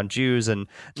involve around Jews and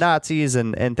Nazis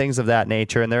and things of that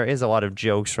nature. And there is a lot of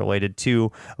jokes related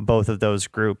to both of those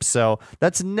groups. So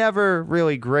that's never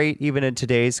really great, even in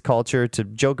today's culture, to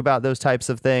joke about those types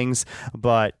of things.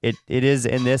 But it is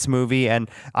in this movie. And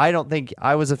I don't think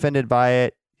I was offended by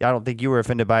it. I don't think you were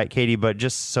offended by it, Katie, but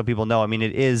just so people know, I mean,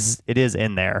 it is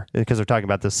in there because we're talking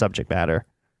about this subject matter.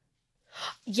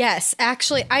 Yes,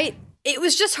 actually, it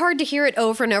was just hard to hear it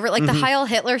over and over. Like the Heil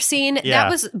Hitler scene, that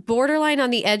was borderline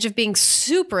on the edge of being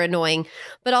super annoying.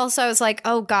 But also I was like,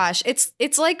 oh gosh,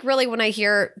 it's like really when I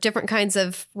hear different kinds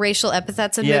of racial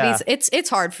epithets in movies, it's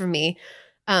hard for me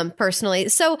personally.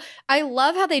 So I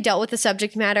love how they dealt with the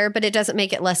subject matter, but it doesn't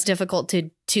make it less difficult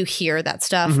to hear that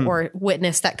stuff or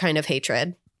witness that kind of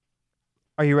hatred.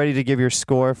 Are you ready to give your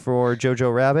score for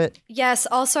JoJo Rabbit? Yes.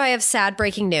 Also, I have sad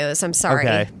breaking news. I'm sorry.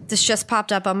 Okay. This just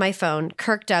popped up on my phone.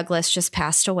 Kirk Douglas just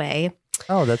passed away.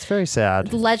 Oh, that's very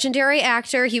sad. Legendary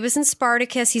actor. He was in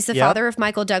Spartacus. He's the father of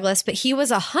Michael Douglas, but he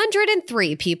was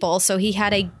 103 people. So he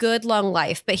had a good long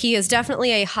life, but he is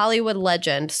definitely a Hollywood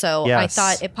legend. So I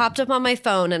thought it popped up on my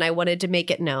phone and I wanted to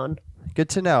make it known. Good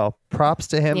to know. Props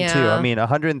to him too. I mean,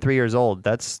 103 years old.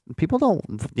 That's people don't,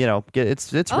 get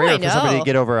it's rare for somebody to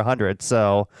get over 100.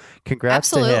 So congrats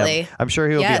to him. I'm sure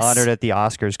he'll be honored at the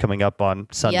Oscars coming up on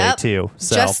Sunday too.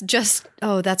 So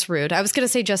that's rude. I was going to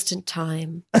say just in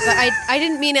time, but I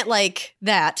didn't mean it like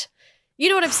that. You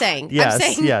know what I'm saying? Yes,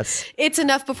 I'm saying it's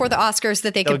enough before the Oscars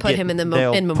that they can put him in the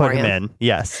memoriam. Put him in.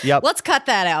 Yes. Yep. Let's cut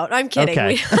that out. I'm kidding.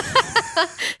 Okay.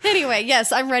 Anyway,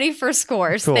 yes, I'm ready for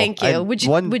scores. Cool. Thank you.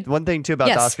 One thing too about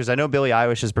the Oscars, I know Billie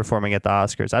Eilish is performing at the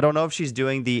Oscars. I don't know if she's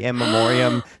doing the in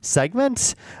memoriam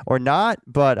segment or not,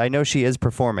 but I know she is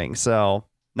performing. So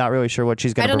not really sure what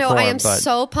she's going to perform. I don't know. I am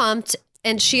so pumped.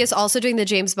 And she is also doing the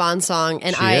James Bond song,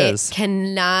 and I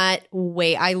cannot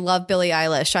wait. I love Billie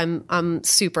Eilish. I'm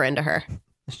super into her.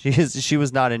 She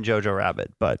was not in JoJo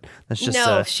Rabbit, but that's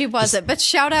just she wasn't. But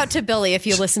shout out to Billie if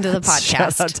you listen to the podcast.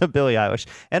 Shout out to Billie Eilish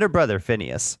and her brother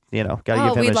Phineas. Got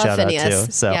to give him a shout out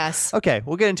too. So okay,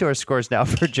 we'll get into our scores now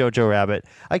for JoJo Rabbit.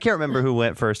 I can't remember who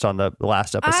went first on the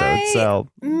last episode.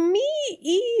 Me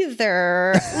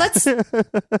either. Let's.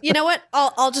 You know what?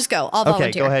 I'll just go. I'll volunteer.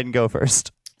 Okay, go ahead and go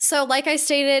first. So like I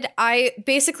stated, I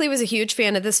basically was a huge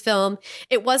fan of this film.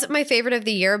 It wasn't my favorite of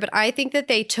the year, but I think that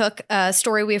they took a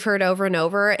story we've heard over and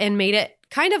over and made it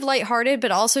kind of lighthearted, but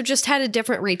also just had a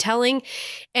different retelling.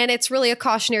 And it's really a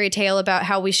cautionary tale about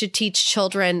how we should teach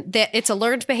children that it's a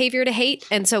learned behavior to hate.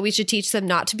 And so we should teach them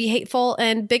not to be hateful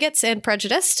and bigots and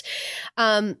prejudiced.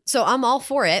 So I'm all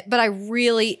for it, but I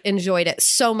really enjoyed it.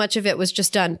 So much of it was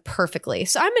just done perfectly.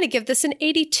 So I'm going to give this an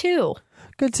 82.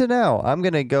 Good to know. I'm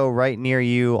going to go right near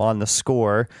you on the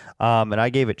score. And I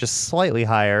gave it just slightly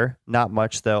higher. Not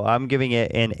much, though. I'm giving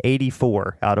it an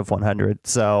 84 out of 100.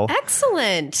 So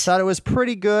excellent. Thought it was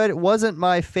pretty good. It wasn't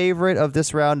my favorite of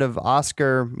this round of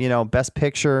Oscar, Best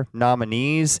Picture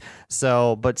nominees.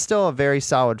 So, but still a very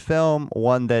solid film.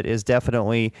 One that is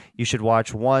definitely, you should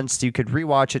watch once. You could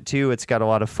rewatch it, too. It's got a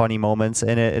lot of funny moments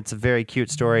in it. It's a very cute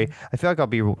story. I feel like I'll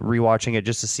be rewatching it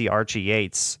just to see Archie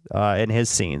Yates in his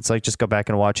scenes. Like, just go back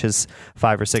and watch his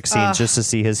 5 or 6 scenes just to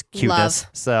see his cuteness.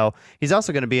 So he's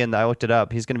also going to be I looked it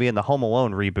up, he's going to be in the Home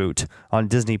Alone reboot on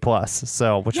Disney Plus.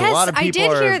 So, which a lot of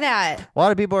people hear that. A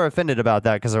lot of people are offended about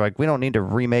that because they're like, we don't need to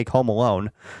remake Home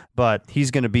Alone, but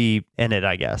he's going to be in it,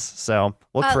 I guess. So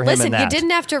look for him in that. Listen, you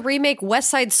didn't have to remake West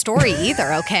Side Story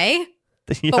either, okay?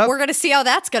 Yep. But we're going to see how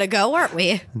that's going to go, aren't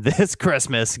we? This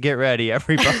Christmas. Get ready,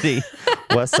 everybody.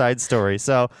 West Side Story.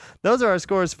 So those are our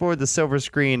scores for the Silver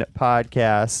Screen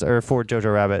podcast, or for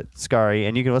JoJo Rabbit, sorry.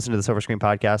 And you can listen to the Silver Screen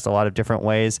podcast a lot of different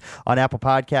ways on Apple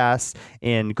Podcasts,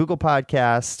 in Google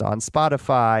Podcasts, on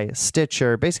Spotify,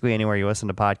 Stitcher, basically anywhere you listen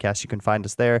to podcasts, you can find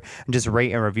us there. And just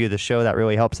rate and review the show. That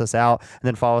really helps us out. And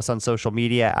then follow us on social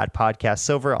media at Podcast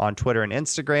Silver on Twitter and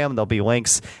Instagram. There'll be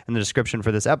links in the description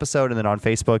for this episode. And then on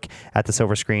Facebook at the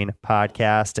Silver Screen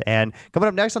podcast. And coming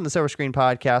up next on the Silver Screen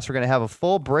podcast, we're going to have a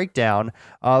full breakdown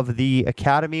of the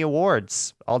Academy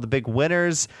Awards, all the big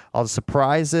winners, all the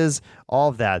surprises, all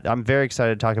of that. I'm very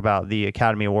excited to talk about the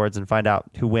Academy Awards and find out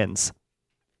who wins.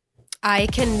 I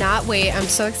cannot wait. I'm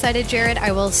so excited, Jared.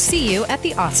 I will see you at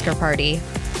the Oscar party.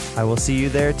 I will see you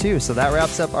there too. So that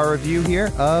wraps up our review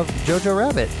here of JoJo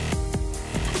Rabbit.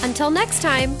 Until next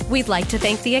time, we'd like to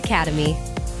thank the Academy.